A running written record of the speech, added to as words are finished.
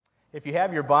If you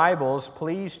have your Bibles,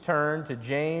 please turn to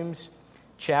James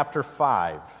chapter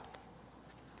 5.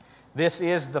 This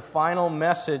is the final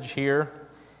message here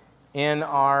in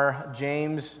our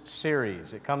James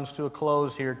series. It comes to a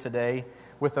close here today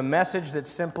with a message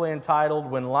that's simply entitled,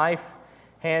 "When Life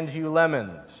Hands You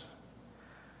Lemons."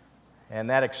 And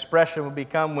that expression will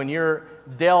become when you're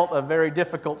dealt a very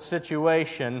difficult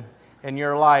situation in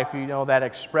your life. You know that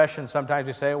expression, sometimes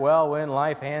we say, well, when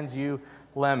life hands you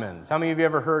lemons. How many of you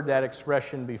ever heard that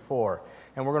expression before?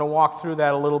 And we're going to walk through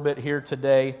that a little bit here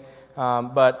today.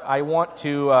 But I want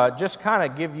to just kind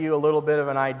of give you a little bit of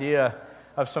an idea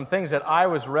of some things that I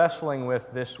was wrestling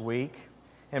with this week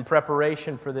in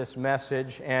preparation for this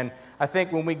message. And I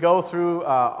think when we go through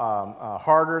a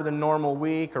harder than normal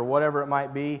week or whatever it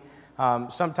might be,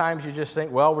 sometimes you just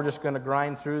think, well, we're just going to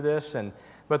grind through this.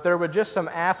 But there were just some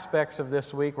aspects of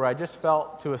this week where I just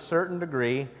felt to a certain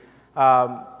degree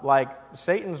like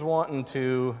Satan's wanting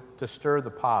to stir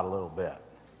the pot a little bit.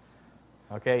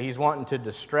 Okay, he's wanting to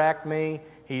distract me.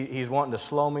 He's wanting to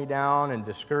slow me down and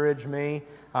discourage me.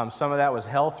 Some of that was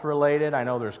health related. I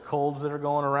know there's colds that are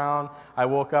going around. I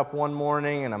woke up one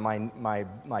morning and my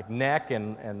neck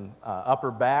and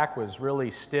upper back was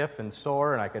really stiff and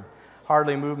sore, and I could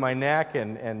hardly move my neck,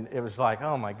 and it was like,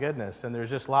 oh my goodness. And there's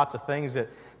just lots of things that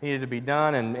needed to be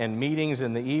done, and meetings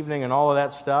in the evening and all of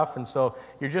that stuff. And so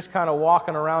you're just kind of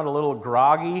walking around a little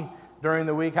groggy during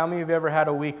the week. How many of you ever had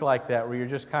a week like that where you're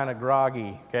just kind of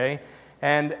groggy, okay?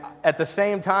 And at the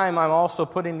same time, I'm also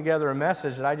putting together a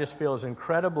message that I just feel is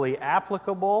incredibly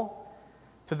applicable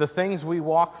to the things we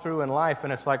walk through in life.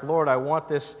 And it's like, Lord, I want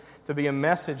this to be a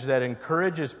message that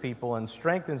encourages people and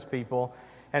strengthens people.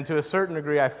 And to a certain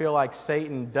degree, I feel like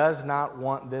Satan does not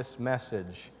want this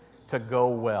message to go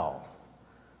well,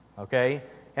 okay?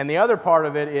 And the other part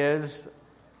of it is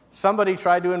somebody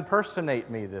tried to impersonate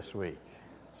me this week.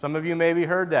 Some of you maybe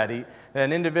heard that.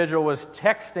 An individual was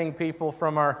texting people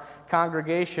from our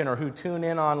congregation or who tune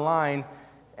in online,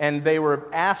 and they were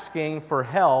asking for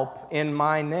help in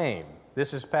my name.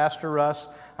 This is Pastor Russ.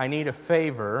 I need a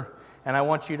favor, and I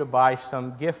want you to buy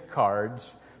some gift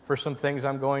cards for some things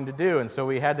I'm going to do. And so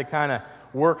we had to kind of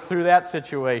work through that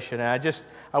situation. And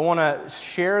I want to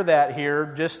share that here,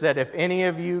 just that if any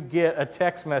of you get a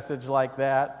text message like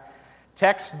that,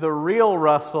 text the real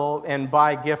Russell and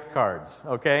buy gift cards,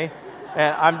 okay?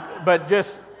 But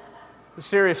just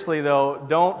seriously though,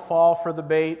 don't fall for the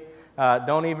bait.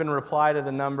 Don't even reply to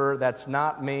the number. That's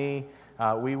not me.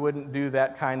 We wouldn't do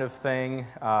that kind of thing.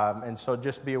 And so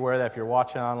just be aware that if you're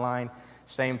watching online,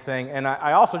 same thing. And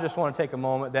I also just want to take a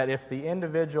moment that if the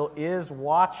individual is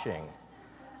watching,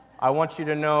 I want you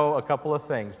to know a couple of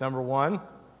things. Number one,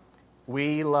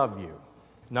 we love you.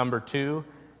 Number two,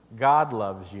 God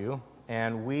loves you.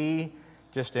 And we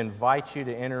just invite you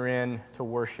to enter in to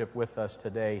worship with us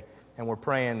today. And we're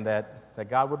praying that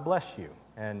God would bless you.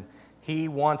 And He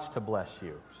wants to bless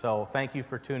you. So thank you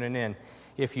for tuning in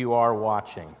if you are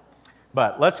watching.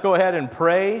 But let's go ahead and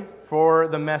pray for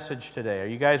the message today. Are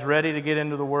you guys ready to get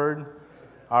into the Word?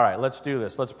 All right, let's do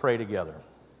this. Let's pray together.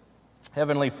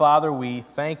 Heavenly Father, we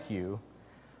thank you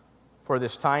for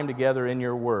this time together in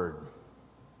your Word.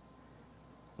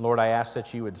 Lord, I ask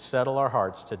that you would settle our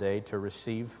hearts today to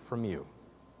receive from you.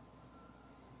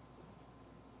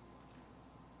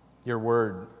 Your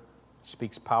Word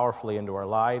speaks powerfully into our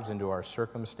lives, into our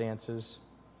circumstances.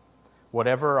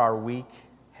 Whatever our week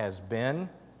has been,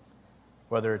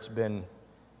 whether it's been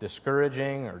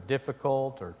discouraging or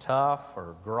difficult or tough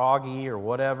or groggy or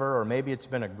whatever, or maybe it's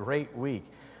been a great week,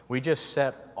 we just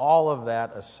set all of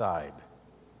that aside.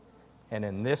 And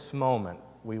in this moment,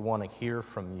 we want to hear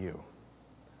from you.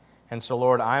 And so,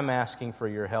 Lord, I'm asking for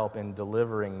your help in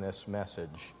delivering this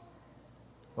message.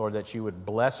 Lord, that you would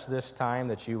bless this time,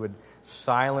 that you would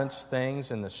silence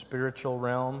things in the spiritual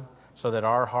realm so that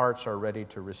our hearts are ready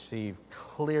to receive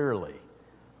clearly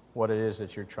what it is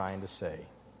that you're trying to say.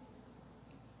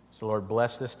 So, Lord,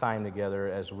 bless this time together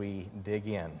as we dig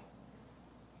in.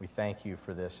 We thank you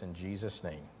for this in Jesus'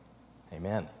 name.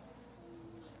 Amen.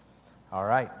 All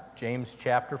right, James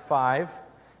chapter 5,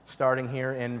 starting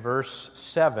here in verse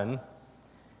 7.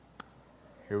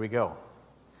 Here we go.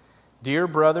 Dear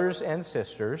brothers and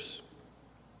sisters,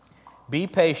 be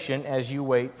patient as you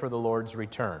wait for the Lord's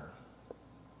return.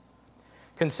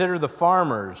 Consider the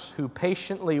farmers who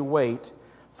patiently wait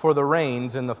for the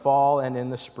rains in the fall and in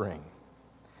the spring.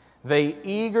 They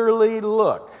eagerly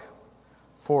look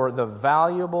for the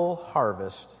valuable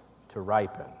harvest to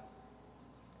ripen.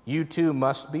 You too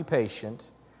must be patient,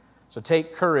 so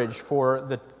take courage, for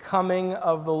the coming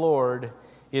of the Lord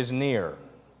is near.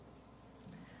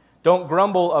 Don't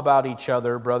grumble about each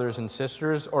other, brothers and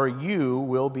sisters, or you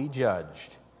will be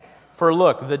judged. For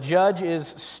look, the judge is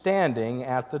standing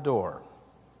at the door.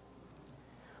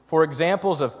 For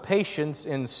examples of patience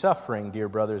in suffering, dear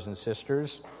brothers and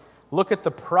sisters, look at the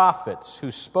prophets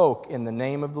who spoke in the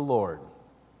name of the Lord.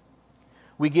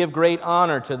 We give great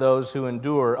honor to those who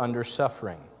endure under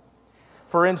suffering.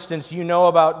 For instance, you know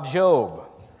about Job,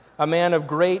 a man of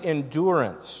great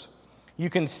endurance.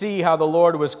 You can see how the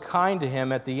Lord was kind to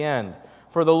him at the end,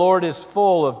 for the Lord is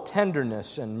full of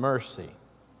tenderness and mercy.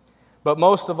 But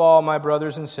most of all, my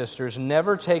brothers and sisters,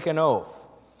 never take an oath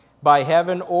by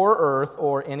heaven or earth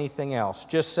or anything else.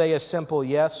 Just say a simple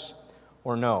yes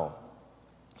or no,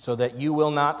 so that you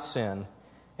will not sin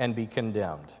and be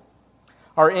condemned.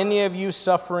 Are any of you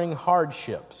suffering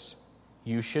hardships?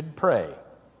 You should pray.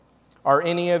 Are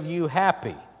any of you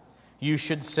happy? You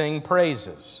should sing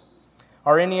praises.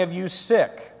 Are any of you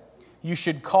sick? You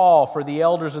should call for the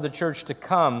elders of the church to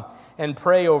come and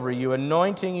pray over you,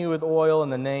 anointing you with oil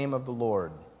in the name of the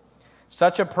Lord.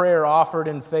 Such a prayer offered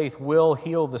in faith will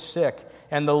heal the sick,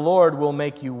 and the Lord will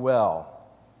make you well.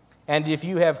 And if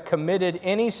you have committed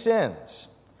any sins,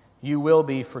 you will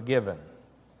be forgiven.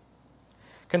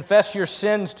 Confess your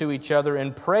sins to each other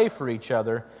and pray for each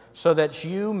other so that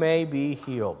you may be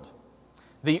healed.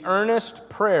 The earnest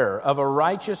prayer of a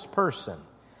righteous person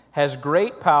has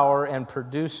great power and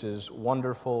produces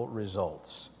wonderful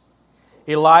results.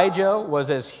 Elijah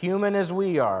was as human as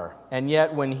we are, and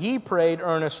yet when he prayed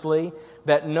earnestly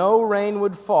that no rain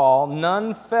would fall,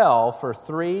 none fell for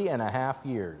 3.5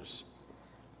 years.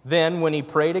 Then, when he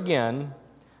prayed again,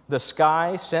 the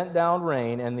sky sent down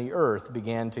rain, and the earth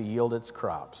began to yield its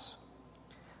crops.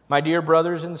 My dear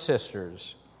brothers and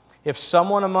sisters, if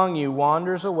someone among you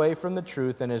wanders away from the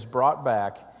truth and is brought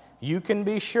back, you can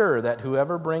be sure that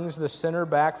whoever brings the sinner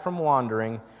back from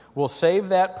wandering will save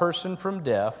that person from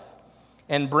death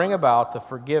and bring about the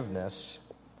forgiveness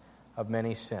of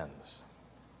many sins.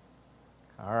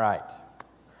 All right,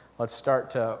 let's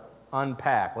start to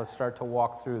unpack. Let's start to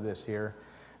walk through this here.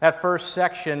 That first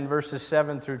section, verses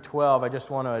 7 through 12, I just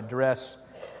want to address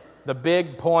the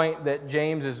big point that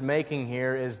James is making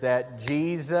here is that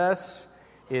Jesus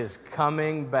is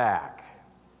coming back.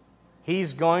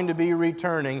 He's going to be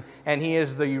returning, and he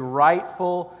is the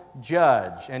rightful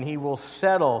judge, and he will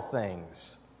settle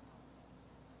things.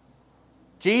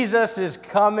 Jesus is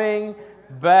coming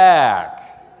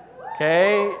back.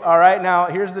 Okay? All right, now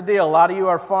here's the deal. A lot of you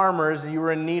are farmers. You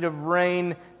were in need of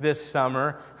rain this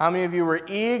summer. How many of you were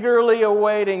eagerly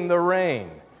awaiting the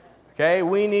rain? Okay,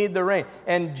 we need the rain.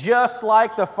 And just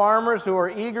like the farmers who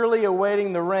are eagerly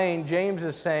awaiting the rain, James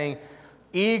is saying,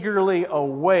 eagerly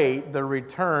await the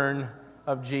return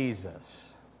of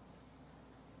Jesus.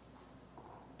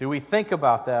 Do we think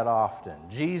about that often?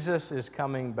 Jesus is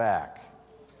coming back.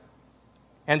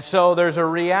 And so there's a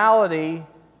reality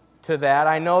to that.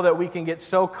 I know that we can get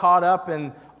so caught up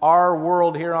in our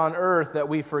world here on earth that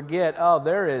we forget,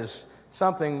 there is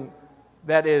something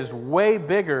that is way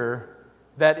bigger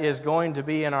that is going to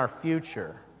be in our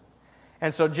future.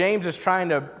 And so James is trying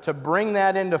to bring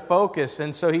that into focus.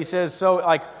 And so he says,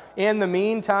 in the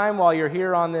meantime, while you're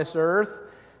here on this earth,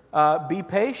 be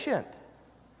patient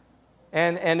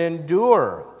and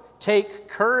endure. Take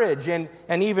courage and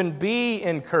even be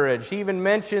encouraged. He even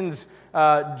mentions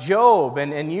Job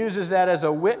and uses that as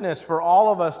a witness for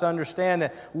all of us to understand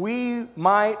that we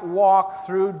might walk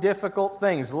through difficult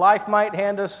things. Life might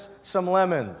hand us some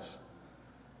lemons.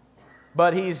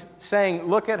 But he's saying,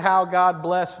 look at how God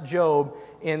blessed Job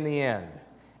in the end.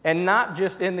 And not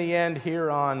just in the end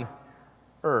here on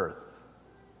earth.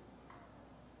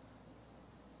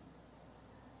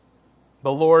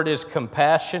 The Lord is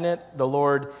compassionate, the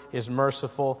Lord is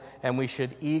merciful, and we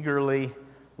should eagerly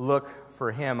look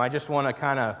for Him. I just want to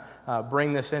kind of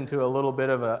bring this into a little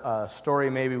bit of a story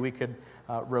maybe we could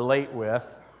relate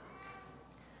with.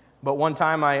 But one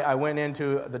time I went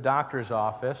into the doctor's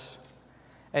office,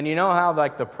 and you know how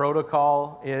the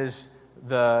protocol is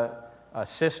the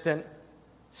assistant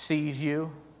sees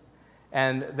you,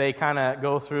 and they kind of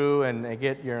go through and they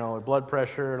get blood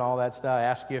pressure and all that stuff,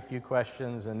 ask you a few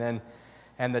questions,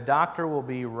 and the doctor will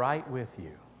be right with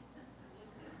you.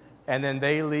 And then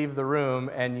they leave the room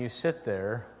and you sit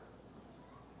there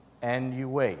and you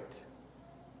wait.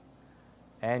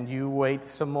 And you wait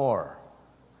some more.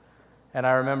 And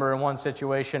I remember in one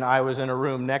situation I was in a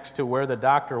room next to where the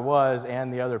doctor was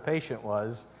and the other patient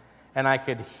was, and I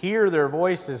could hear their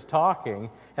voices talking,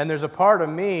 and there's a part of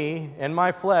me in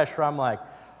my flesh where I'm like,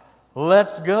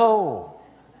 let's go.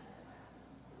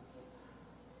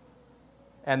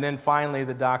 And then finally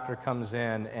the doctor comes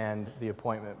in and the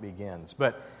appointment begins.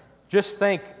 But just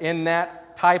think, in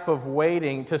that type of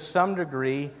waiting, to some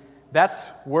degree, that's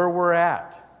where we're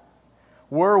at.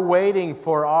 We're waiting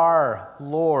for our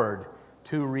Lord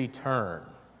to return.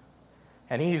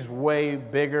 And He's way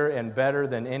bigger and better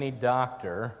than any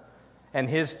doctor. And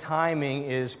His timing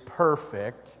is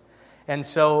perfect. And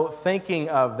so thinking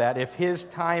of that, if His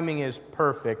timing is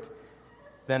perfect,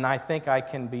 then I think I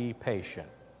can be patient.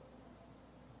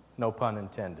 No pun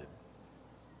intended.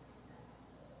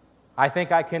 I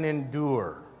think I can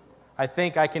endure. I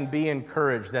think I can be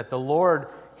encouraged that the Lord,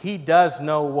 He does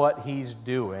know what He's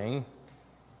doing.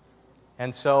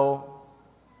 And so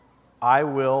I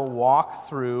will walk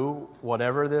through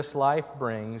whatever this life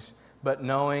brings, but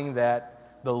knowing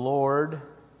that the Lord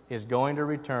is going to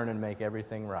return and make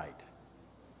everything right.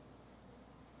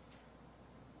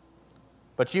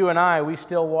 But you and I, we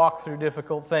still walk through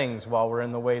difficult things while we're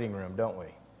in the waiting room, don't we?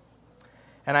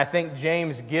 And I think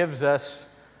James gives us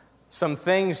some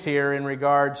things here in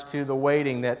regards to the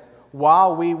waiting, that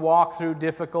while we walk through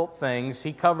difficult things,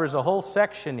 he covers a whole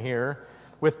section here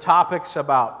with topics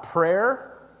about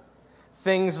prayer,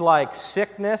 things like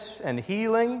sickness and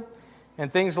healing,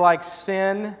 and things like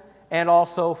sin and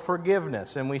also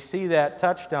forgiveness. And we see that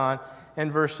touched on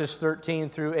in verses 13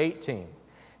 through 18.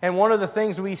 And one of the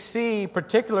things we see,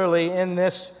 particularly in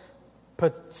this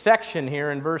section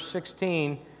here in verse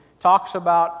 16, talks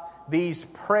about these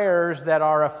prayers that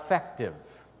are effective.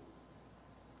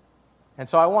 And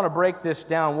so I want to break this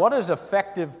down. What does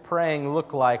effective praying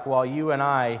look like while you and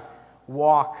I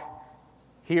walk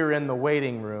here in the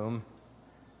waiting room?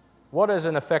 What does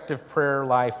an effective prayer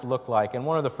life look like? And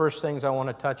one of the first things I want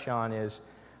to touch on is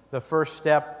the first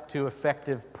step to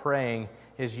effective praying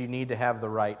is you need to have the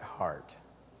right heart.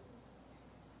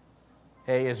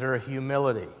 Hey, is there a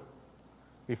humility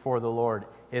before the Lord?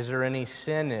 Is there any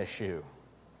sin issue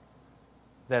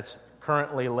that's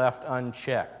currently left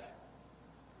unchecked?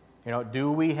 You know,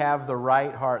 do we have the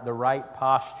right heart, the right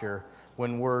posture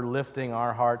when we're lifting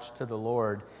our hearts to the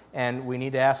Lord? And we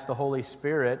need to ask the Holy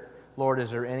Spirit, Lord,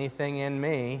 is there anything in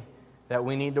me that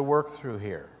we need to work through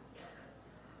here?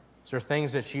 Is there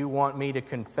things that you want me to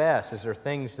confess? Is there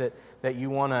things that you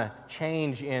want to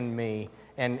change in me?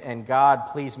 And God,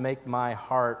 please make my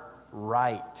heart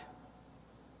right.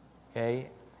 Okay?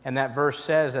 And that verse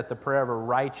says that the prayer of a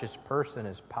righteous person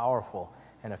is powerful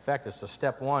and effective. So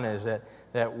step one is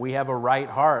that we have a right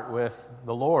heart with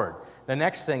the Lord. The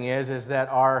next thing is that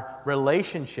our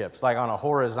relationships, like on a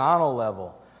horizontal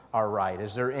level, are right.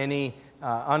 Is there any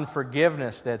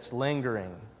unforgiveness that's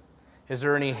lingering? Is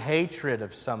there any hatred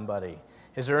of somebody?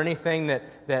 Is there anything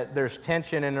that there's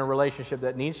tension in a relationship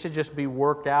that needs to just be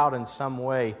worked out in some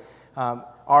way? Are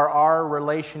our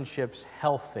relationships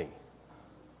healthy?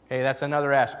 Okay, that's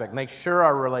another aspect. Make sure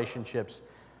our relationships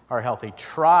are healthy.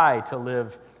 Try to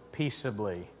live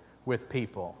peaceably with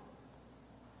people.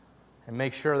 And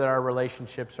make sure that our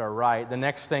relationships are right. The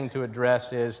next thing to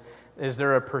address is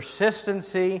there a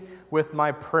persistency with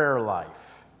my prayer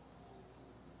life?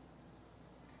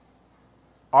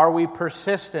 Are we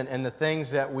persistent in the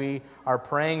things that we are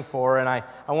praying for? And I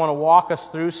want to walk us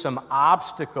through some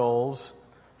obstacles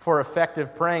for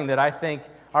effective praying that I think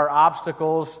are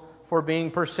obstacles for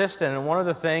being persistent. And one of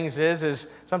the things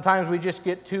is sometimes we just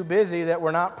get too busy that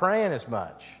we're not praying as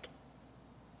much.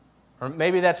 Or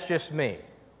maybe that's just me.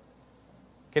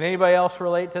 Can anybody else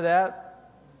relate to that?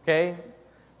 Okay?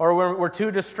 Or we're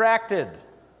too distracted.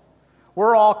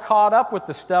 We're all caught up with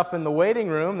the stuff in the waiting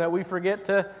room that we forget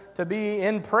to be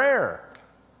in prayer.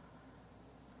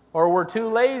 Or we're too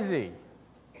lazy.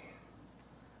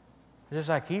 Just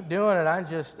I keep doing it,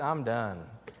 I'm done.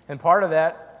 And part of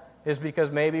that is because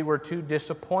maybe we're too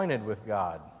disappointed with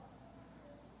God.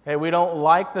 Hey, we don't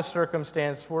like the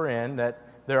circumstance we're in, that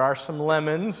there are some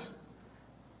lemons,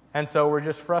 and so we're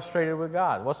just frustrated with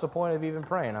God. What's the point of even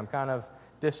praying? I'm kind of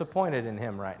disappointed in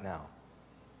Him right now.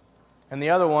 And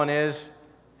the other one is,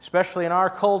 especially in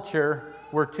our culture,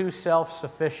 we're too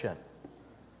self-sufficient.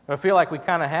 I feel like we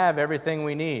kind of have everything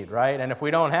we need, right? And if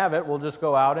we don't have it, we'll just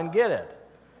go out and get it.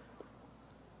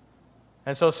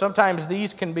 And so sometimes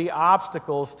these can be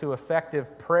obstacles to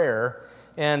effective prayer,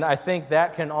 and I think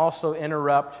that can also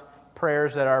interrupt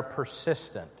prayers that are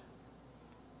persistent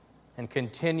and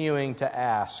continuing to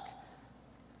ask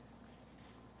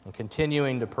and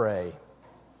continuing to pray.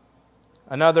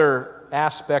 Another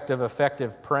aspect of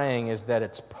effective praying is that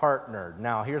it's partnered.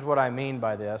 Now, here's what I mean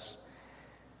by this.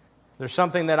 There's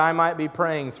something that I might be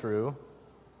praying through,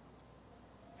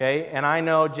 okay? And I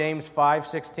know James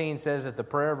 5:16 says that the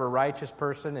prayer of a righteous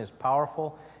person is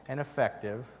powerful and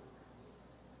effective,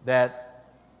 that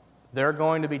there are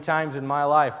going to be times in my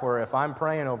life where if I'm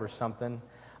praying over something,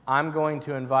 I'm going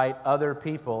to invite other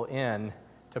people in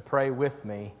to pray with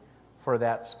me for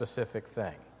that specific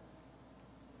thing.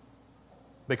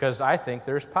 because I think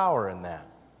there's power in that.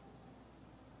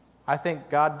 I think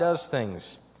God does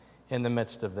things in the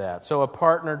midst of that. So a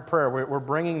partnered prayer, we're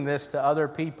bringing this to other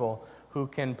people who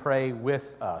can pray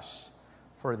with us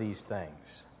for these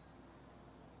things.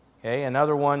 Okay,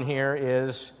 another one here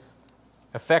is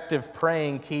effective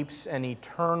praying keeps an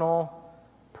eternal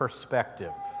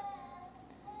perspective.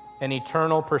 An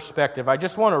eternal perspective. I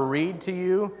just want to read to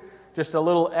you just a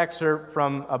little excerpt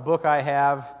from a book I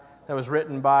have that was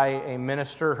written by a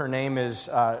minister. Her name is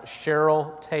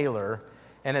Cheryl Taylor,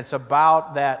 and it's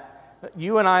about that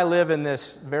you and I live in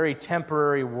this very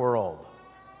temporary world.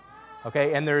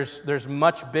 Okay, and there's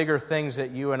much bigger things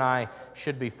that you and I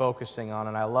should be focusing on,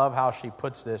 and I love how she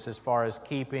puts this as far as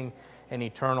keeping an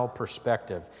eternal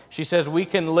perspective. She says, we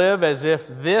can live as if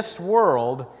this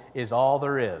world is all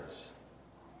there is.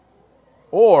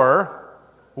 Or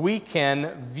we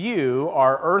can view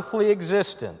our earthly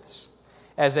existence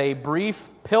as a brief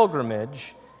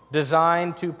pilgrimage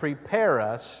designed to prepare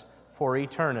us for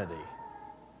eternity.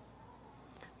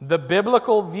 The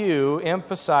biblical view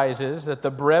emphasizes that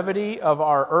the brevity of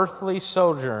our earthly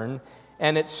sojourn,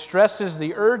 and it stresses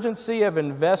the urgency of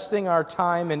investing our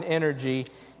time and energy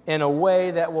in a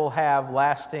way that will have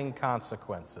lasting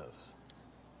consequences.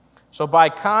 So by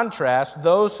contrast,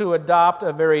 those who adopt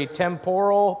a very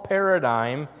temporal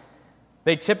paradigm,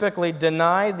 they typically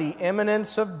deny the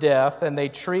imminence of death, and they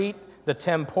treat the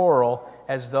temporal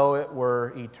as though it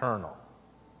were eternal.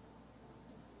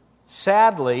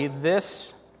 Sadly,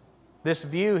 this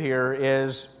view here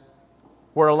is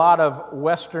where a lot of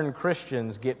Western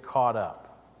Christians get caught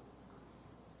up.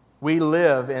 We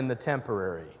live in the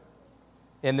temporary,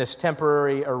 in this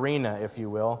temporary arena, if you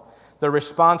will. The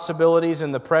responsibilities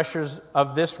and the pressures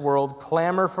of this world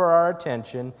clamor for our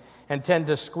attention and tend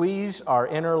to squeeze our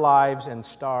inner lives and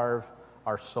starve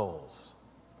our souls.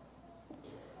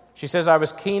 She says, I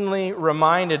was keenly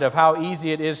reminded of how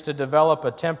easy it is to develop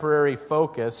a temporary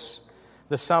focus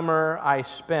the summer I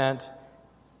spent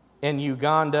in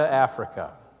Uganda,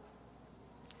 Africa.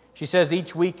 She says,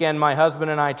 each weekend my husband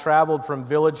and I traveled from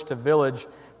village to village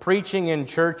preaching in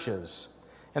churches.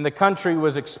 And the country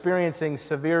was experiencing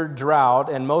severe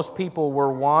drought, and most people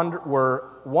were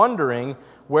wondering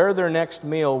where their next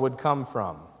meal would come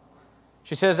from.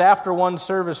 She says, after one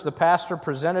service, the pastor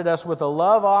presented us with a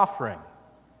love offering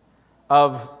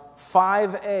of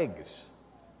 5 eggs.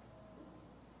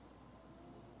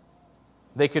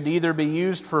 They could either be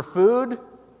used for food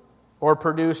or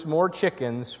produce more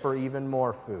chickens for even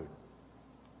more food.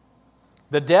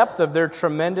 The depth of their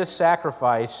tremendous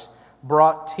sacrifice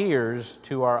brought tears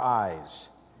to our eyes.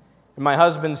 And my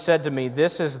husband said to me,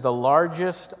 this is the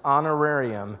largest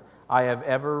honorarium I have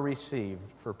ever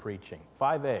received for preaching.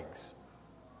 5 eggs.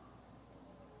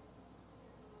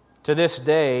 To this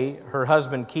day, her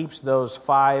husband keeps those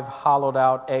 5 hollowed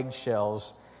out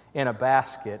eggshells in a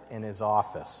basket in his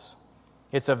office.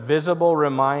 It's a visible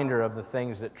reminder of the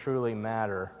things that truly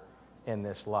matter in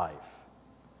this life.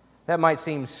 That might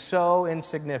seem so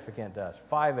insignificant to us,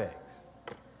 5 eggs.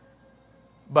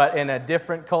 But in a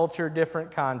different culture,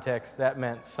 different context, that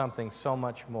meant something so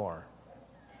much more.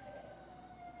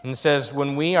 And it says,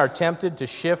 when we are tempted to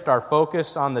shift our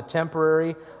focus on the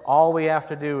temporary, all we have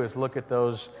to do is look at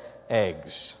those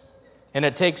eggs. And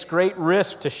it takes great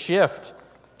risk to shift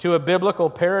to a biblical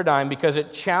paradigm because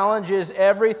it challenges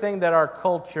everything that our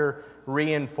culture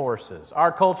reinforces.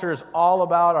 Our culture is all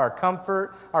about our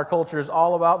comfort. Our culture is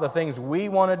all about the things we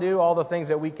want to do, all the things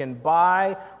that we can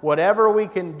buy, whatever we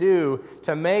can do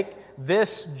to make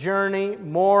this journey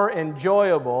more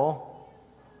enjoyable,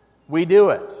 we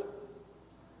do it.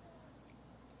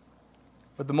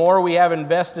 But the more we have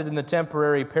invested in the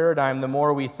temporary paradigm, the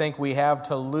more we think we have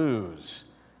to lose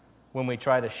when we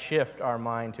try to shift our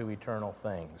mind to eternal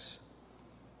things.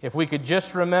 If we could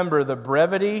just remember the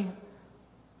brevity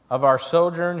of our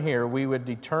sojourn here, we would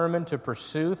determine to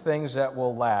pursue things that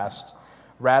will last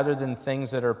rather than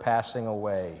things that are passing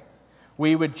away.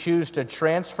 We would choose to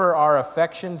transfer our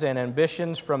affections and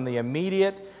ambitions from the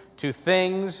immediate to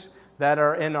things that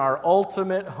are in our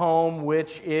ultimate home,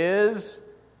 which is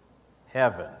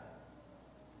heaven.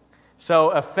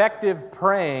 So effective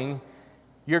praying,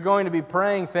 you're going to be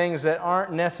praying things that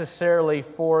aren't necessarily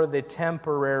for the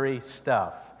temporary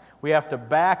stuff. We have to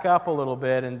back up a little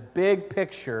bit and big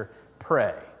picture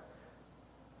pray.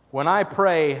 When I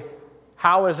pray,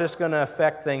 how is this going to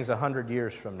affect things 100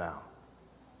 years from now?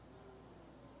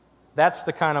 That's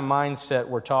the kind of mindset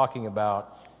we're talking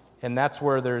about, and that's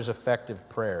where there's effective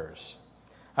prayers.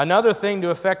 Another thing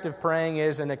to effective praying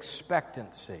is an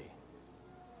expectancy.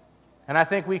 And I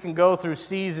think we can go through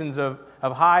seasons of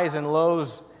highs and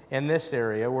lows in this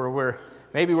area where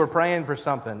we're praying for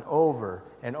something over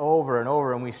and over and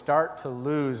over, and we start to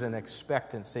lose an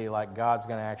expectancy like God's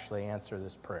going to actually answer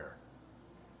this prayer.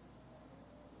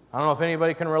 I don't know if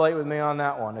anybody can relate with me on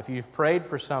that one. If you've prayed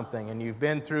for something and you've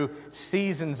been through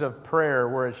seasons of prayer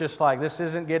where it's just like, this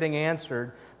isn't getting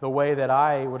answered the way that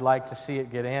I would like to see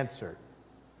it get answered.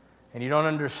 And you don't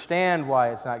understand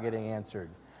why it's not getting answered.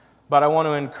 But I want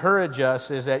to encourage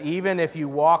us is that even if you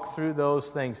walk through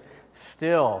those things,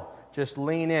 still just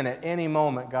lean in. At any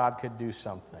moment, God could do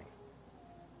something.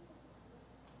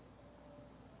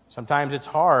 Sometimes it's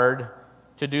hard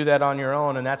to do that on your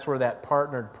own, and that's where that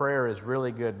partnered prayer is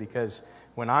really good, because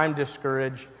when I'm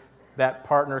discouraged, that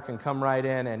partner can come right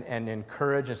in and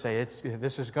encourage and say,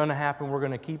 this is going to happen, we're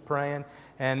going to keep praying,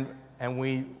 and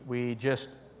we just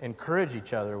encourage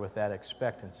each other with that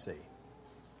expectancy.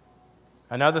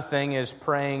 Another thing is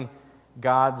praying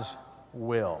God's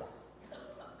will.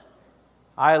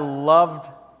 I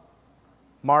loved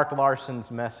Mark Larson's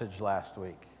message last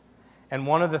week, and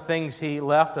one of the things he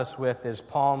left us with is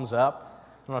palms up.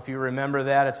 I don't know if you remember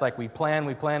that. It's like we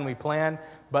plan,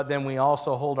 but then we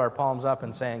also hold our palms up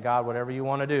and saying, God, whatever you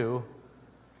want to do,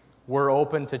 we're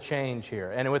open to change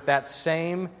here. And with that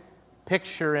same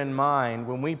picture in mind,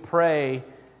 when we pray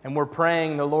and we're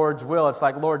praying the Lord's will, it's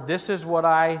like, Lord, this is what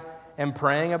I am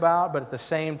praying about, but at the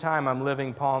same time, I'm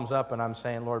living palms up and I'm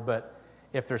saying, Lord, but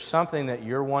if there's something that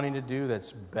you're wanting to do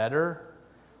that's better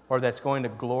or that's going to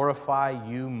glorify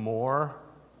you more,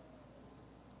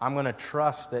 I'm going to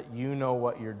trust that you know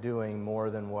what you're doing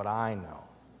more than what I know.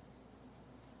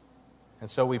 And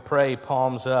so we pray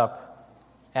palms up,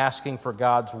 asking for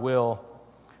God's will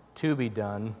to be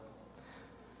done.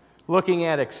 Looking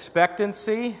at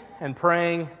expectancy and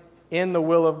praying in the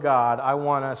will of God, I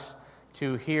want us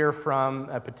to hear from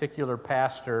a particular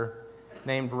pastor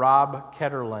named Rob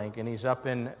Ketterlink, and he's up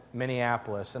in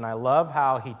Minneapolis. And I love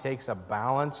how he takes a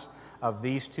balance of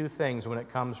these two things when it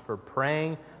comes for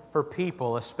praying for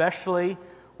people, especially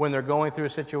when they're going through a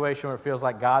situation where it feels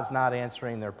like God's not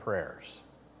answering their prayers.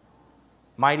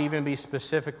 Might even be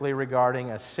specifically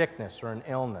regarding a sickness or an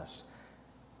illness.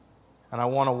 And I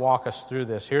want to walk us through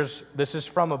this. This is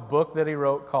from a book that he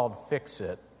wrote called Fix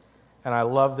It. And I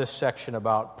love this section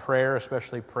about prayer,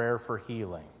 especially prayer for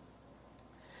healing.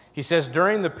 He says,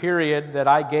 during the period that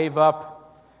I gave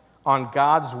up on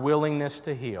God's willingness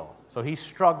to heal, so he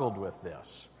struggled with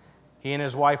this. He and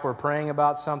his wife were praying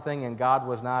about something, and God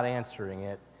was not answering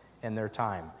it in their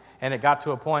time. And it got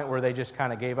to a point where they just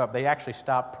kind of gave up. They actually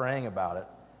stopped praying about it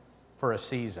for a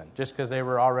season, just because they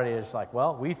were already just like,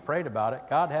 well, we've prayed about it.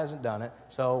 God hasn't done it,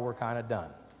 so we're kind of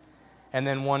done. And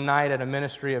then one night at a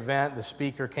ministry event, the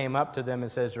speaker came up to them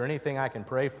and said, is there anything I can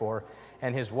pray for?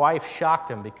 And his wife shocked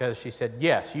him because she said,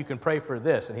 yes, you can pray for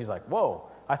this. And he's like, whoa,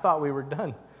 I thought we were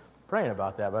done praying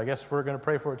about that, but I guess we're going to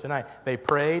pray for it tonight. They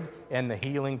prayed, and the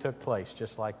healing took place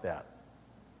just like that.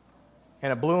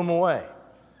 And it blew him away.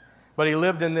 But he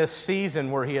lived in this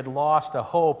season where he had lost a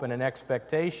hope and an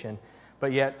expectation,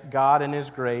 but yet God in his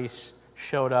grace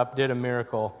showed up, did a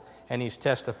miracle, and he's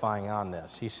testifying on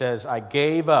this. He says, I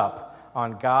gave up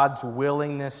on God's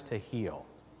willingness to heal,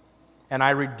 and I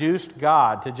reduced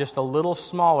God to just a little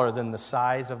smaller than the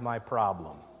size of my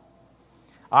problem.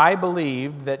 I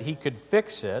believed that he could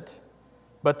fix it,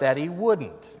 but that he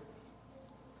wouldn't.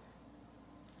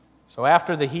 So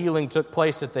after the healing took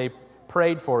place that they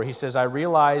prayed for, he says, I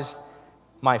realized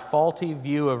my faulty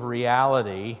view of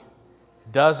reality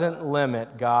doesn't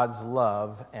limit God's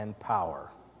love and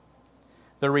power.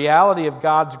 The reality of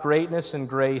God's greatness and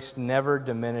grace never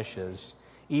diminishes,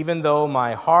 even though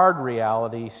my hard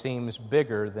reality seems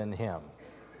bigger than him.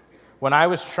 When I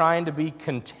was trying to be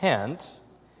content,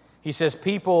 he says,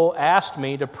 people asked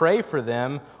me to pray for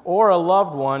them or a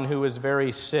loved one who is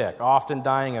very sick, often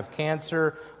dying of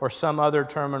cancer or some other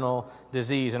terminal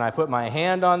disease. And I put my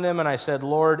hand on them and I said,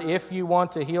 Lord, if you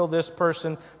want to heal this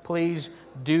person, please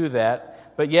do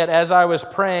that. But yet as I was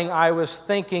praying, I was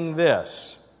thinking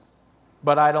this,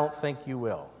 but I don't think you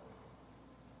will.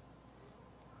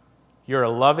 You're a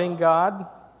loving God,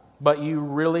 but you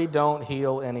really don't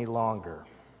heal any longer.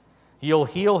 You'll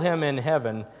heal him in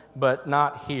heaven, but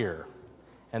not here.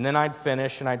 And then I'd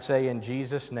finish and I'd say, in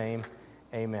Jesus' name,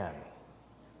 amen.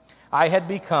 I had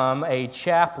become a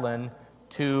chaplain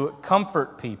to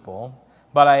comfort people,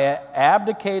 but I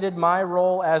abdicated my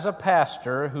role as a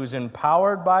pastor who's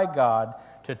empowered by God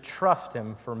to trust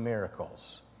him for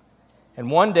miracles. And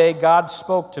one day God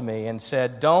spoke to me and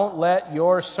said, don't let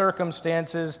your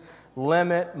circumstances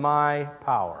limit my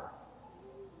power.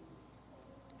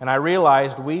 And I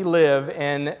realized we live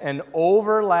in an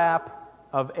overlap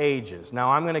of ages.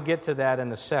 Now, I'm going to get to that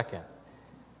in a second.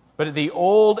 But the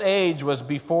old age was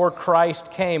before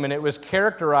Christ came, and it was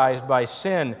characterized by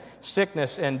sin,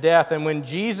 sickness, and death. And when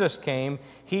Jesus came,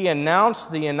 he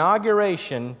announced the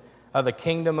inauguration of the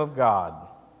kingdom of God.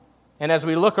 And as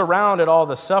we look around at all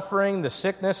the suffering, the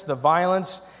sickness, the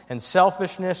violence, and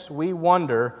selfishness, we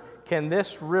wonder, can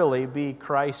this really be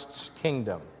Christ's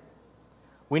kingdom?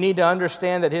 We need to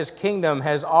understand that his kingdom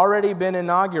has already been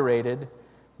inaugurated,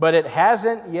 but it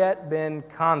hasn't yet been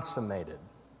consummated.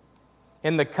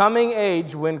 In the coming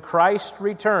age, when Christ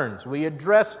returns, we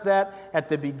addressed that at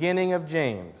the beginning of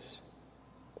James.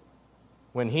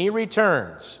 When he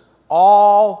returns,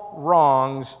 all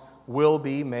wrongs will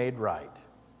be made right.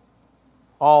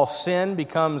 All sin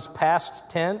becomes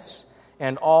past tense,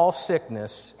 and all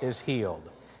sickness is healed.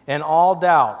 And all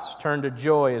doubts turn to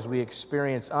joy as we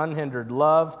experience unhindered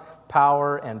love,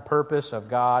 power, and purpose of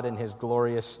God in his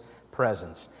glorious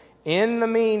presence. In the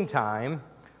meantime,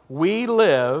 we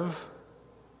live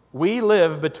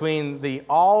between the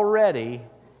already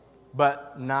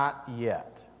but not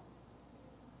yet.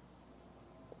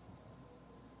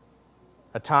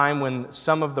 A time when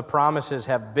some of the promises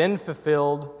have been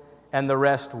fulfilled and the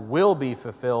rest will be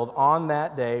fulfilled on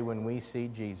that day when we see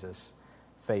Jesus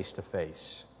face to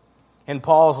face. In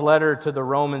Paul's letter to the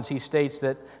Romans, he states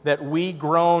that we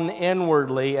groan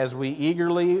inwardly as we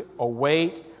eagerly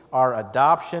await our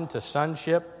adoption to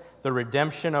sonship, the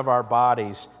redemption of our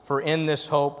bodies, for in this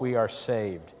hope we are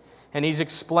saved. And he's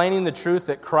explaining the truth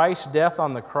that Christ's death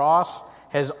on the cross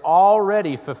has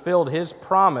already fulfilled his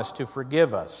promise to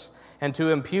forgive us and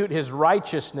to impute his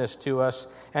righteousness to us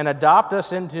and adopt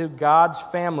us into God's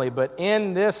family. But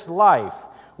in this life,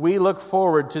 we look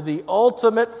forward to the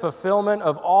ultimate fulfillment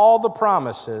of all the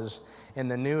promises in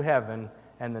the new heaven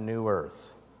and the new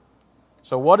earth.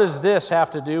 So what does this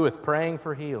have to do with praying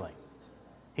for healing?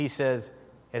 He says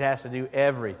it has to do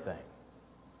everything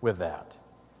with that.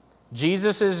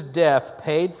 Jesus' death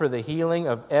paid for the healing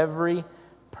of every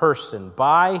person.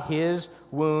 By his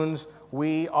wounds,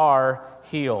 we are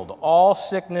healed. All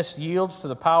sickness yields to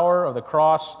the power of the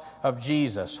cross of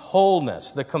Jesus.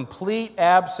 Wholeness, the complete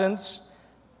absence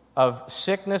of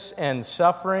sickness and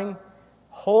suffering,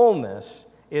 wholeness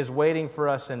is waiting for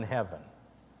us in heaven.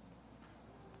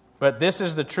 But this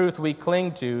is the truth we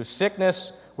cling to.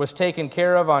 Sickness was taken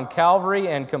care of on Calvary,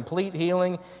 and complete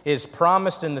healing is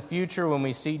promised in the future when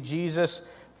we see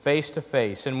Jesus face to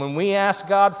face. And when we ask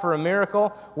God for a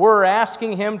miracle, we're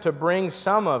asking him to bring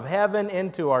some of heaven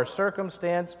into our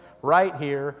circumstance right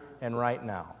here and right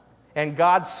now. And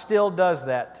God still does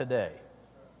that today.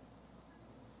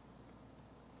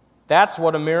 That's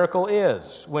what a miracle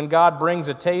is, when God brings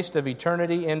a taste of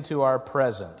eternity into our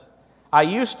present. I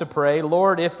used to pray,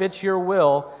 Lord, if it's your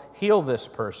will, heal this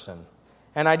person.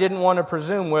 And I didn't want to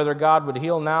presume whether God would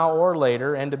heal now or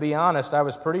later, and to be honest, I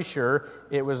was pretty sure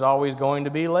it was always going to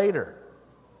be later.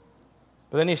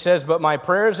 But then he says, but my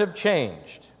prayers have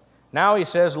changed. Now he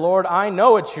says, Lord, I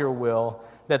know it's your will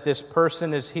that this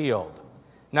person is healed.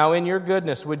 Now in your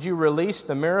goodness, would you release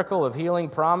the miracle of healing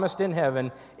promised in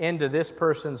heaven into this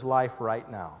person's life right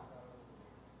now?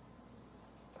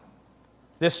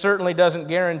 This certainly doesn't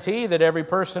guarantee that every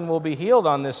person will be healed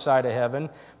on this side of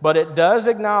heaven, but it does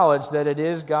acknowledge that it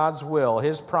is God's will,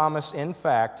 his promise, in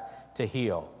fact, to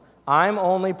heal. I'm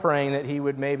only praying that he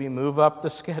would maybe move up the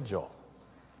schedule.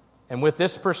 And with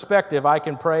this perspective, I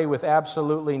can pray with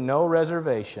absolutely no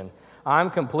reservation.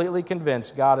 I'm completely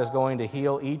convinced God is going to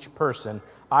heal each person.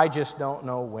 I just don't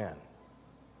know when.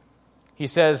 He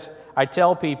says, I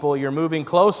tell people you're moving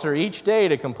closer each day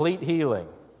to complete healing.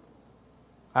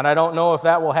 And I don't know if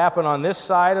that will happen on this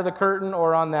side of the curtain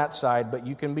or on that side, but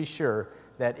you can be sure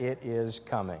that it is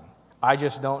coming. I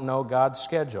just don't know God's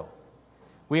schedule.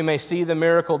 We may see the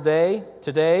miracle day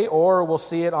today, or we'll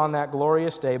see it on that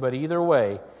glorious day, but either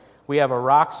way, we have a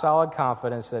rock-solid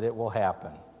confidence that it will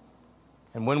happen.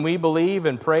 And when we believe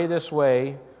and pray this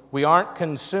way, we aren't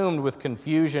consumed with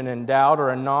confusion and doubt or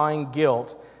a gnawing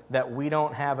guilt that we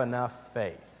don't have enough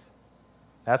faith.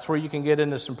 That's where you can get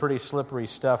into some pretty slippery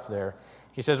stuff there.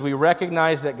 He says, we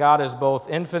recognize that God is both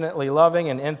infinitely loving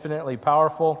and infinitely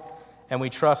powerful, and we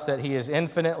trust that he is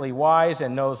infinitely wise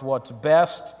and knows what's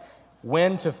best,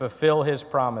 when to fulfill his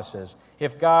promises.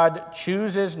 If God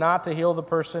chooses not to heal the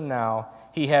person now,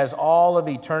 he has all of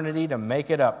eternity to make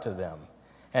it up to them.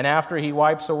 And after he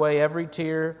wipes away every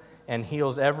tear and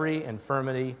heals every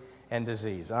infirmity and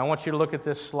disease. And I want you to look at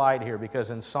this slide here,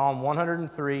 because in Psalm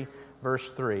 103,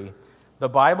 verse 3, the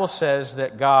Bible says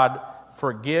that God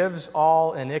forgives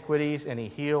all iniquities and he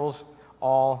heals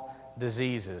all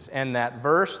diseases. And that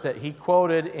verse that he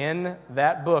quoted in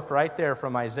that book right there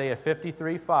from Isaiah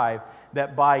 53:5,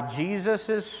 that by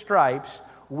Jesus' stripes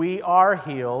we are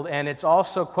healed. And it's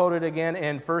also quoted again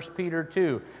in 1 Peter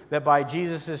 2, that by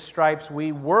Jesus' stripes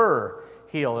we were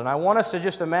healed. And I want us to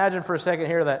just imagine for a second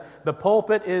here that the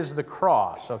pulpit is the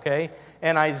cross, okay?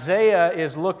 And Isaiah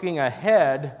is looking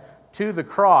ahead to the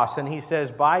cross, and he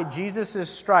says, by Jesus'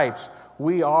 stripes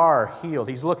we are healed.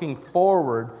 He's looking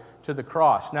forward to the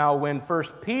cross. Now, when 1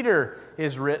 Peter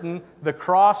is written, the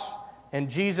cross and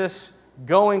Jesus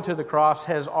going to the cross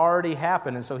has already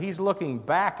happened. And so he's looking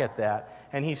back at that,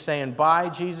 and he's saying, by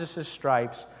Jesus'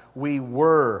 stripes, we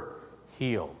were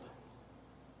healed.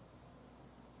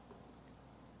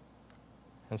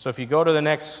 And so if you go to the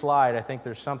next slide, I think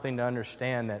there's something to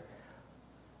understand that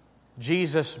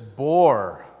Jesus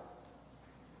bore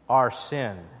our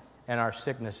sin and our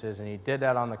sicknesses, and he did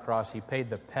that on the cross. He paid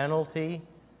the penalty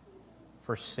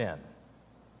for sin.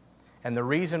 And the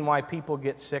reason why people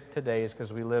get sick today is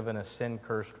because we live in a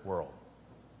sin-cursed world.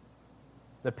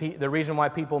 The reason why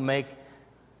people make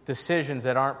decisions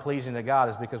that aren't pleasing to God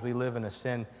is because we live in a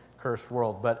sin-cursed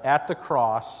world. But at the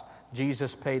cross,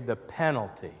 Jesus paid the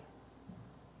penalty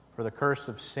for the curse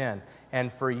of sin.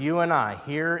 And for you and I,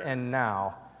 here and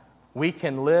now, we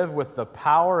can live with the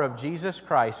power of Jesus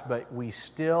Christ, but we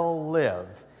still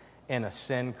live in a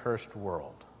sin-cursed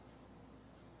world.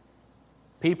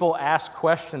 People ask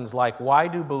questions like, why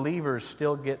do believers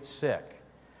still get sick?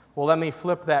 Well, let me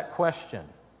flip that question.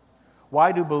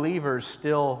 Why do believers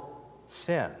still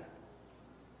sin?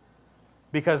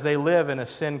 Because they live in a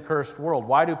sin-cursed world.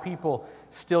 Why do people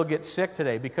still get sick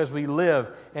today? Because we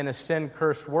live in a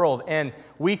sin-cursed world. And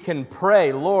we can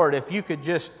pray, Lord, if you could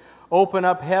just open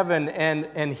up heaven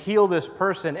and heal this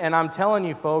person. And I'm telling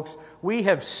you, folks, we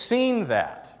have seen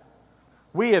that.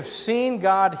 We have seen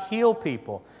God heal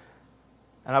people.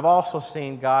 And I've also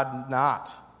seen God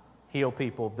not heal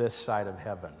people this side of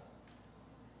heaven.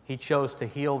 He chose to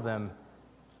heal them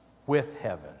with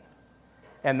heaven.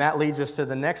 And that leads us to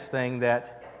the next thing,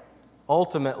 that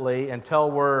ultimately,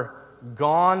 until we're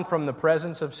gone from the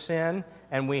presence of sin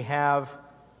and we have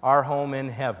our home in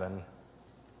heaven,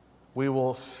 we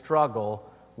will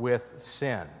struggle with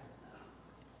sin.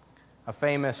 A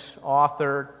famous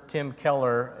author, Tim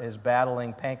Keller, is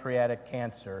battling pancreatic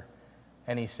cancer,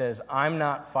 and he says, I'm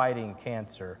not fighting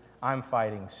cancer, I'm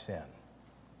fighting sin.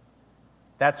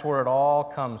 That's where it all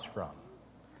comes from.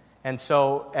 And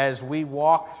so as we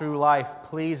walk through life,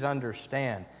 please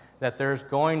understand that there's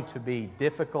going to be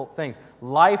difficult things.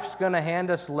 Life's going to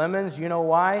hand us lemons. You know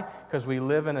why? Because we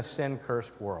live in a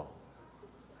sin-cursed world.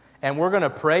 And we're going to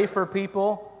pray for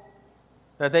people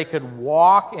that they could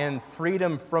walk in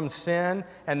freedom from sin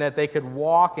and that they could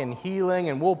walk in healing.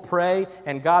 And we'll pray,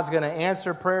 and God's going to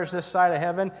answer prayers this side of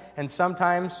heaven. And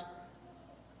sometimes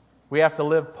we have to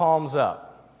live palms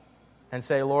up and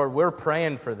say, Lord, we're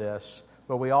praying for this,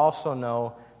 but we also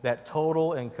know that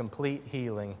total and complete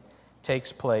healing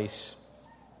takes place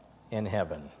in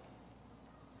heaven.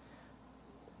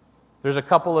 There's a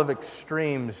couple of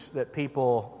extremes that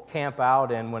people camp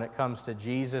out in when it comes to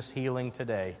Jesus healing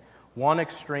today. One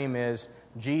extreme is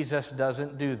Jesus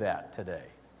doesn't do that today.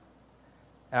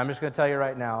 And I'm just going to tell you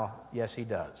right now, yes, he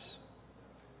does.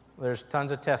 There's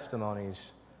tons of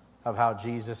testimonies of how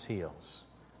Jesus heals.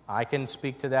 I can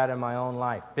speak to that in my own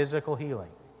life. Physical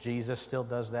healing. Jesus still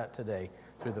does that today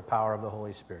through the power of the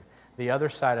Holy Spirit. The other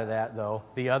side of that, though,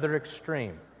 the other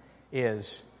extreme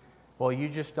is, well, you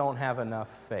just don't have enough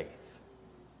faith.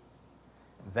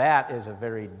 That is a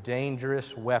very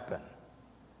dangerous weapon.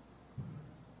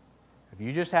 If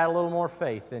you just had a little more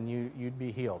faith, then you'd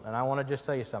be healed. And I want to just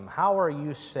tell you something. How are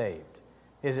you saved?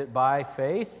 Is it by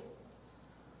faith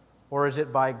or is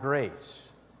it by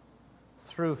grace?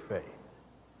 Through faith.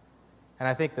 And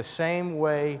I think the same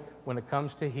way when it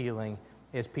comes to healing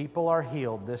is people are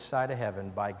healed this side of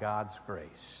heaven by God's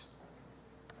grace.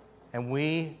 And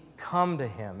we come to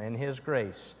Him in His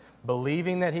grace,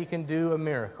 believing that He can do a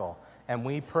miracle, and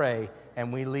we pray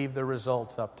and we leave the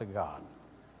results up to God.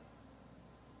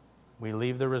 We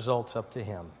leave the results up to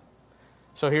Him.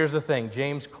 So here's the thing.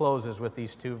 James closes with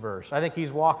these two verses. I think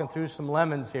he's walking through some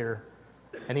lemons here,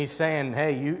 and he's saying,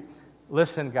 hey,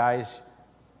 listen, guys,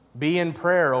 be in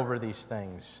prayer over these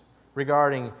things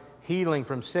regarding healing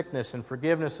from sickness and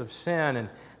forgiveness of sin.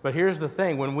 But here's the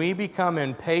thing. When we become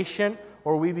impatient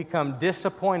or we become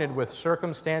disappointed with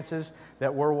circumstances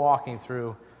that we're walking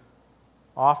through,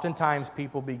 oftentimes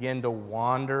people begin to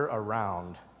wander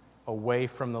around away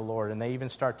from the Lord, and they even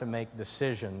start to make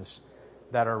decisions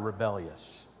that are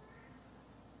rebellious.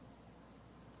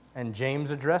 And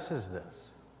James addresses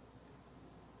this.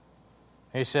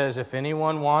 He says, if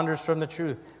anyone wanders from the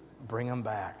truth, bring them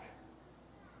back.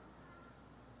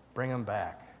 Bring them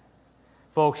back.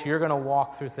 Folks, you're going to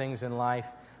walk through things in life.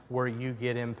 where you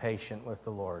get impatient with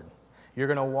the Lord. You're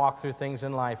going to walk through things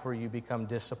in life where you become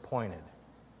disappointed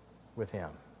with Him.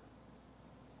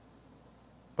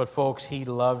 But folks, He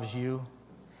loves you.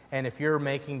 And if you're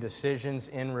making decisions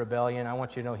in rebellion, I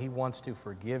want you to know He wants to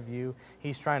forgive you.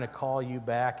 He's trying to call you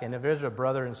back. And if there's a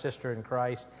brother and sister in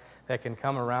Christ that can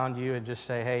come around you and just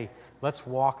say, hey, let's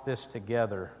walk this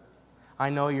together. I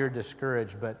know you're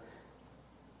discouraged, but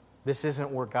this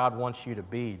isn't where God wants you to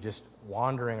be, just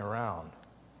wandering around.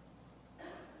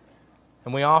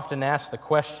 And we often ask the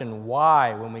question,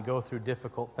 why, when we go through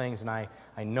difficult things. And I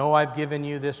know I've given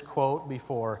you this quote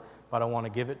before, but I want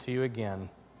to give it to you again.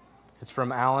 It's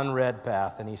from Alan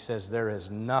Redpath, and he says, there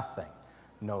is nothing,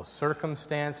 no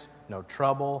circumstance, no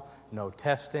trouble, no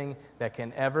testing that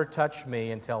can ever touch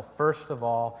me until, first of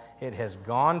all, it has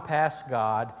gone past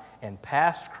God and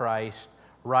past Christ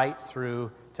right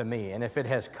through to me. And if it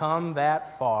has come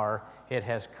that far, it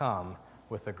has come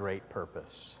with a great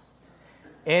purpose.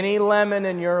 Any lemon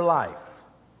in your life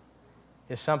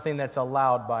is something that's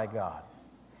allowed by God.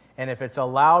 And if it's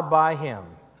allowed by Him,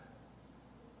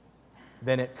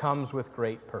 then it comes with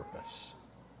great purpose.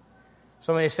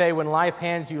 So when they say when life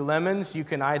hands you lemons, you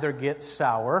can either get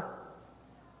sour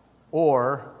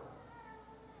or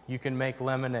you can make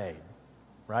lemonade,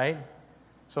 right?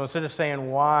 So instead of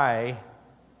saying why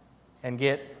and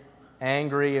get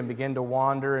angry and begin to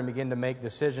wander and begin to make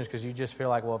decisions because you just feel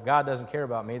like, well, if God doesn't care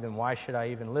about me, then why should I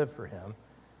even live for Him?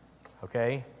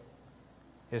 Okay?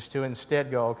 Is to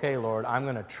instead go, okay, Lord, I'm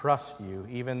going to trust you,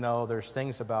 even though there's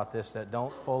things about this that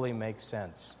don't fully make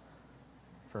sense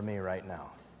for me right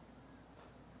now.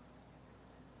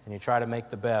 And you try to make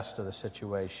the best of the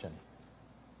situation.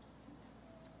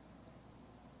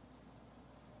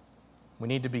 We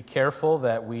need to be careful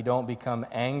that we don't become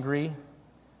angry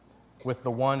with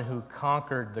the one who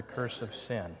conquered the curse of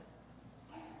sin.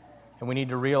 And we need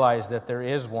to realize that there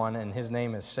is one, and his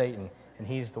name is Satan, and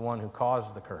he's the one who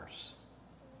caused the curse.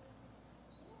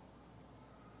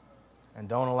 And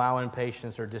don't allow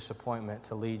impatience or disappointment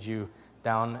to lead you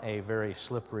down a very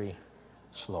slippery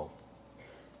slope.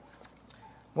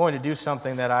 I'm going to do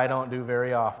something that I don't do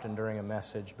very often during a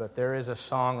message, but there is a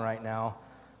song right now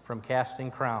from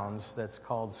Casting Crowns that's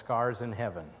called Scars in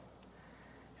Heaven.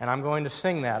 And I'm going to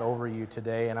sing that over you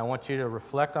today, and I want you to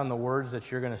reflect on the words that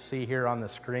you're going to see here on the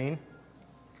screen.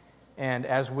 And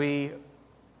as we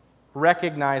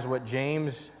recognize what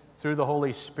James, through the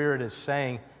Holy Spirit, is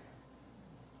saying,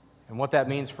 and what that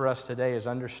means for us today is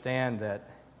understand that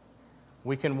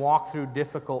we can walk through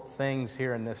difficult things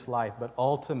here in this life, but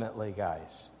ultimately,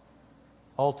 guys,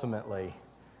 ultimately,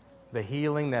 the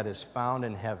healing that is found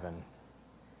in heaven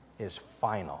is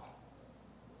final.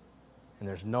 And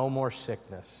there's no more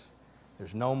sickness,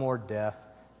 there's no more death,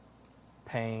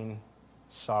 pain,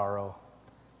 sorrow.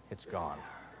 It's gone.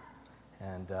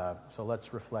 And so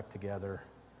let's reflect together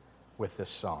with this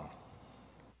song.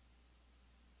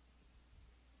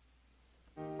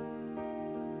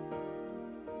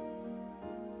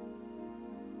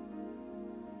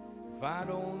 If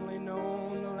I'd only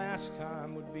known the last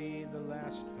time would be the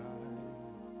last time,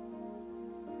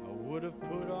 I would have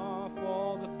put off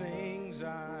all the things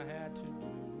I had to do.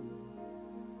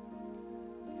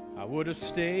 I would have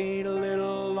stayed a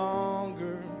little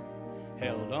longer,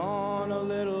 held on a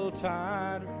little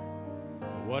tighter,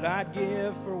 what I'd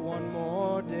give for one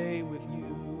more day with you.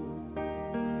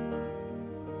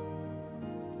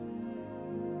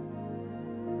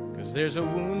 'Cause there's a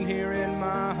wound here in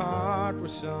my heart where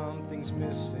something's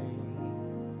missing,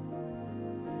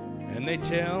 and they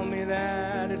tell me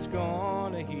that it's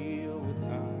gonna heal with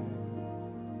time.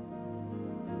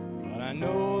 But I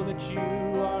know that you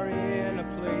are in a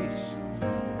place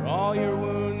where all your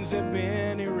wounds have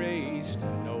been erased,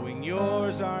 and knowing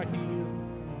yours are healed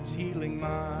is healing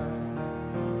mine.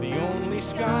 The only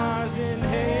scars in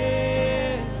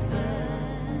heaven,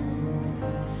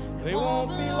 they won't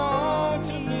belong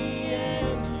to me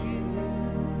and you.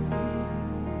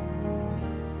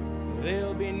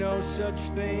 There'll be no such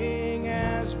thing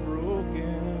as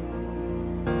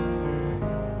broken,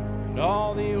 and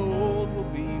all the old will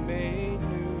be made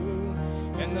new.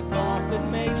 And the thought that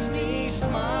makes me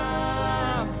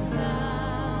smile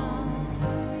now,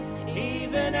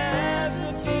 even as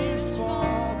the tears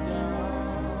fall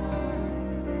down,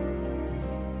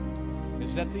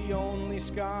 is that the only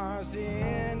scars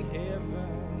in heaven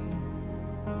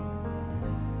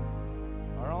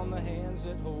are on the hands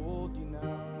that hold you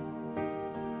now.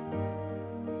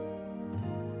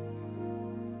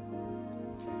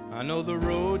 I know the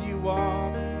road you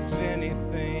walk is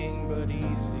anything but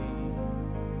easy.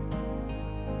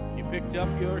 You picked up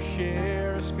your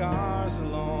share of scars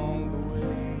along the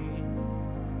way,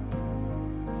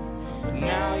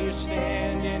 now you're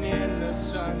standing in the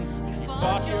sun. You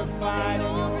fought your fight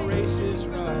and your race is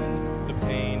run. The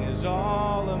pain is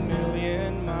all a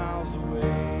million miles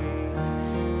away.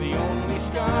 The only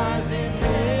scars in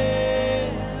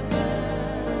heaven,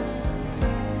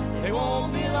 they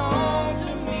won't belong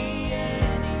to me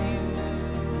and you.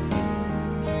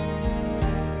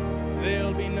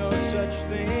 There'll be no such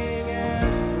thing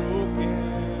as broken,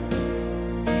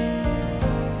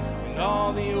 and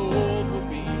all the old will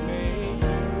be made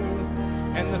new.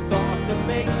 And the thought that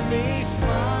makes me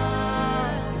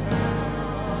smile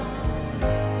now,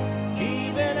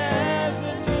 even as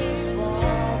the tears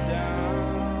fall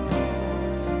down,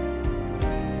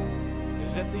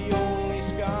 is that the only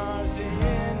scars in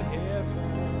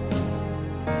heaven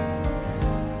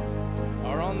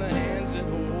are on the hands that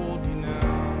hold you now.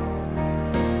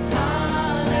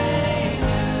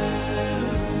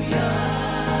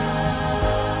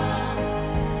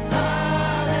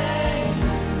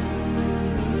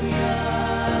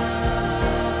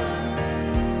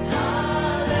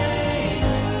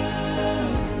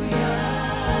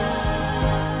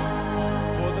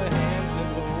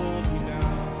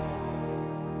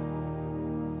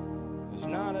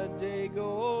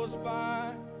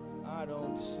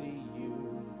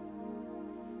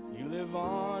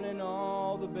 On in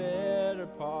all the better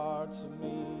parts of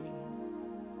me,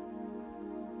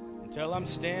 until I'm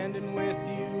standing with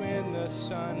you in the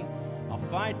sun. I'll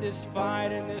fight this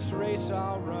fight and this race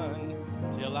I'll run,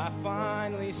 till I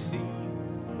finally see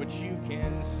what you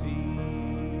can see.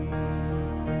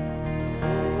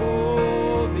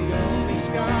 Oh, the only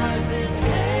scars in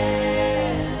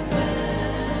heaven,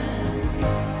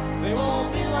 they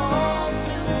won't belong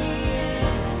to me.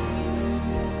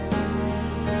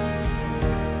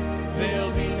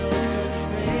 There'll be no such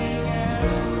thing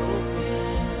as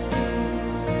broken,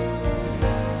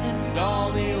 and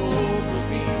all the old will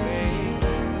be made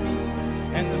new.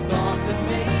 And the thought that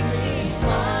makes me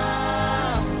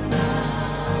smile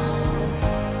now,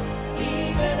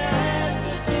 even as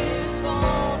the tears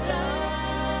fall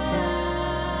down,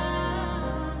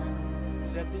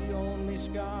 is that the only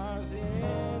scars in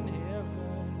heaven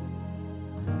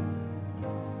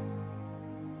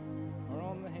are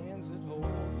on the hands that hold you.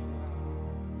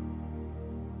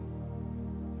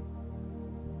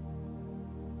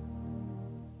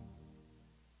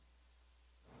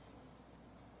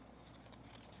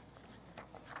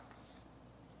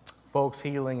 Folks,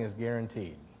 healing is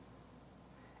guaranteed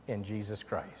in Jesus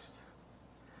Christ.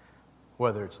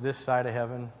 Whether it's this side of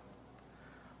heaven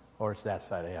or it's that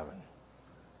side of heaven.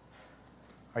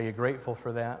 Are you grateful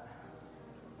for that?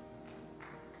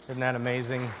 Isn't that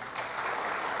amazing?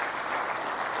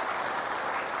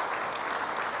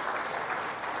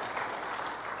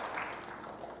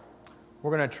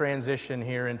 We're going to transition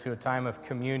here into a time of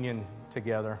communion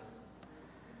together.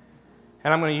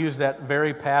 And I'm going to use that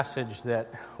very passage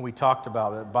that we talked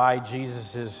about, that by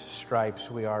Jesus'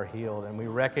 stripes we are healed. And we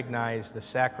recognize the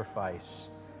sacrifice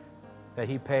that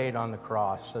He paid on the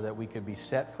cross so that we could be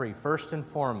set free, first and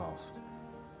foremost,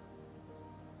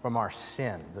 from our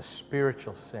sin, the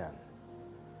spiritual sin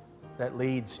that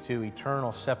leads to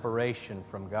eternal separation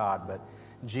from God. But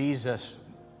Jesus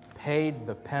paid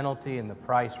the penalty and the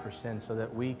price for sin so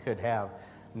that we could have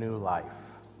new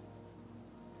life.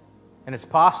 And it's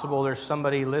possible there's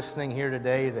somebody listening here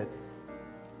today that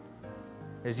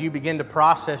as you begin to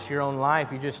process your own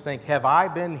life, you just think, have I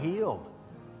been healed?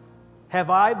 Have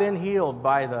I been healed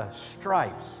by the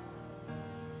stripes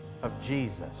of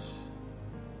Jesus?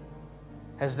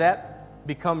 Has that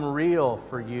become real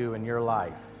for you in your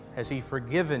life? Has He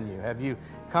forgiven you? Have you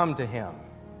come to Him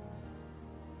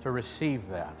to receive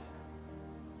that?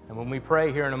 And when we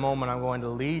pray here in a moment, I'm going to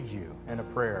lead you in a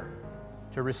prayer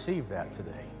to receive that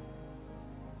today.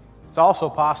 It's also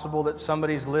possible that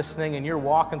somebody's listening and you're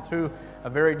walking through a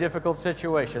very difficult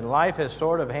situation. Life has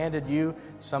sort of handed you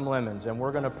some lemons, and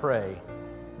we're going to pray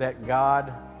that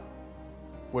God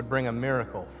would bring a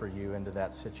miracle for you into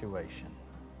that situation.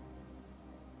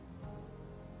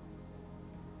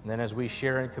 And then as we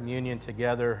share in communion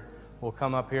together, we'll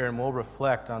come up here and we'll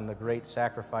reflect on the great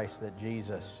sacrifice that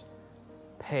Jesus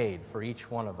paid for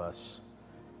each one of us.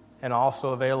 And also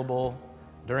available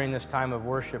during this time of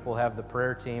worship, we'll have the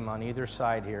prayer team on either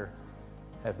side here.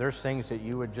 If there's things that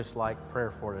you would just like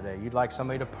prayer for today, you'd like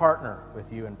somebody to partner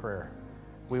with you in prayer,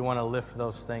 we want to lift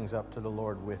those things up to the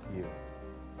Lord with you.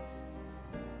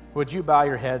 Would you bow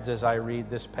your heads as I read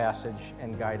this passage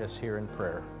and guide us here in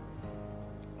prayer?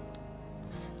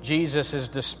 Jesus is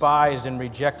despised and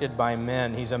rejected by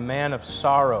men. He's a man of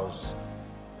sorrows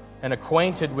and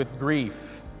acquainted with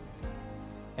grief.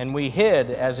 And we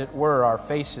hid, as it were, our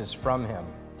faces from Him.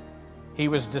 He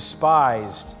was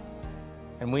despised,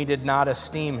 and we did not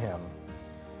esteem him.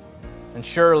 And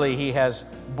surely he has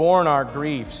borne our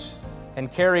griefs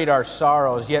and carried our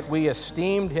sorrows, yet we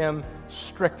esteemed him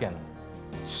stricken,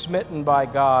 smitten by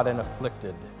God, and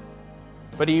afflicted.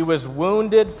 But he was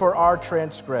wounded for our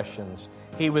transgressions.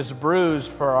 He was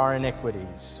bruised for our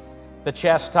iniquities. The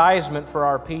chastisement for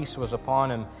our peace was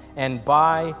upon him, and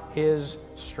by his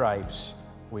stripes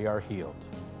we are healed.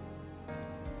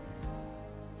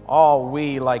 All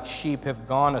we like sheep have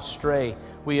gone astray.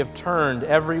 We have turned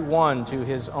every one to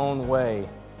his own way.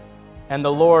 And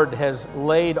the Lord has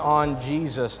laid on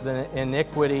Jesus the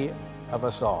iniquity of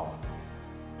us all.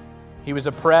 He was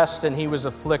oppressed and he was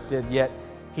afflicted, yet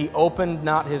he opened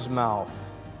not his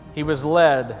mouth. He was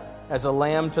led as a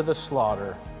lamb to the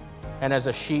slaughter, and as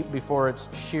a sheep before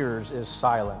its shearers is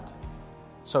silent,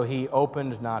 so he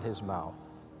opened not his mouth.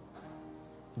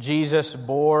 Jesus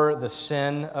bore the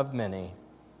sin of many,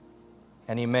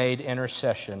 and he made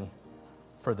intercession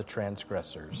for the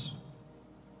transgressors.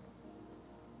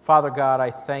 Father God,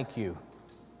 I thank you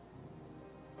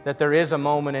that there is a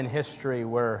moment in history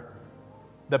where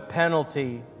the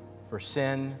penalty for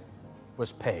sin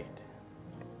was paid.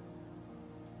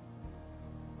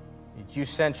 You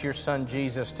sent your Son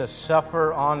Jesus to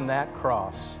suffer on that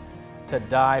cross, to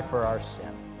die for our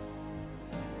sin.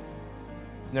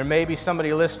 And there may be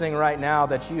somebody listening right now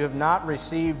that you have not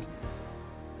received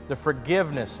the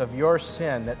forgiveness of your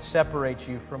sin that separates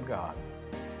you from God.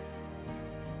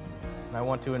 And I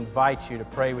want to invite you to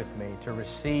pray with me to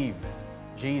receive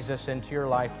Jesus into your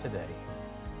life today.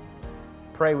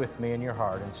 Pray with me in your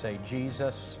heart and say,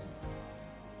 Jesus,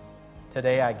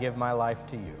 today I give my life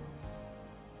to you.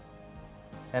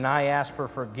 And I ask for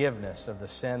forgiveness of the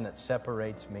sin that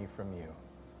separates me from you.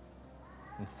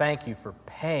 And thank you for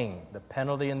paying the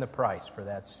penalty and the price for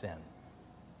that sin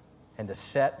and to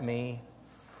set me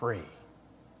free.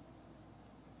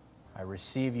 I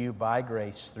receive you by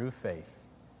grace through faith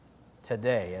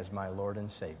today as my Lord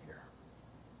and Savior.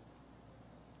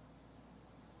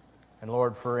 And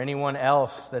Lord, for anyone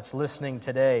else that's listening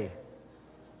today,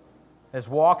 that's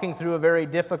walking through a very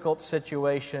difficult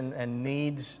situation and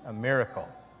needs a miracle,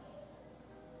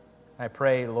 I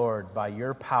pray, Lord, by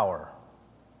your power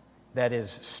that is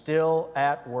still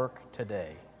at work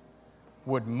today,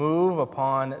 would move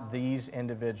upon these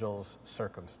individuals'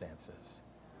 circumstances.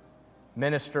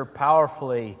 Minister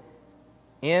powerfully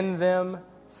in them,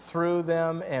 through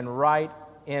them, and right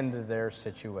into their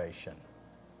situation.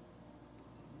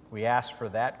 We ask for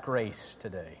that grace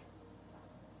today,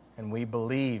 and we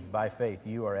believe by faith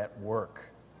you are at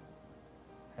work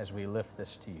as we lift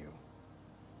this to you.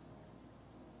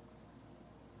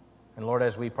 And Lord,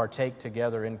 as we partake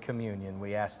together in communion,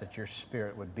 we ask that your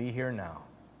Spirit would be here now,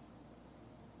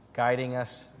 guiding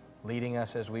us, leading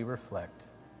us as we reflect.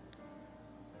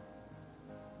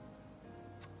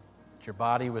 That your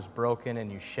body was broken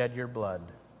and you shed your blood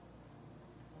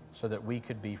so that we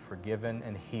could be forgiven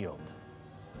and healed.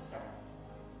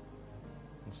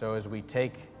 And so as we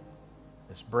take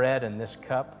this bread and this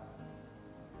cup,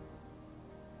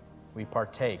 we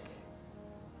partake.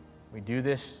 We do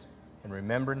this in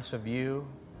remembrance of you,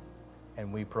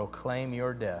 and we proclaim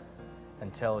your death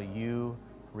until you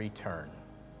return.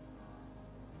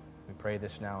 We pray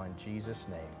this now in Jesus'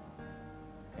 name.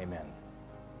 Amen.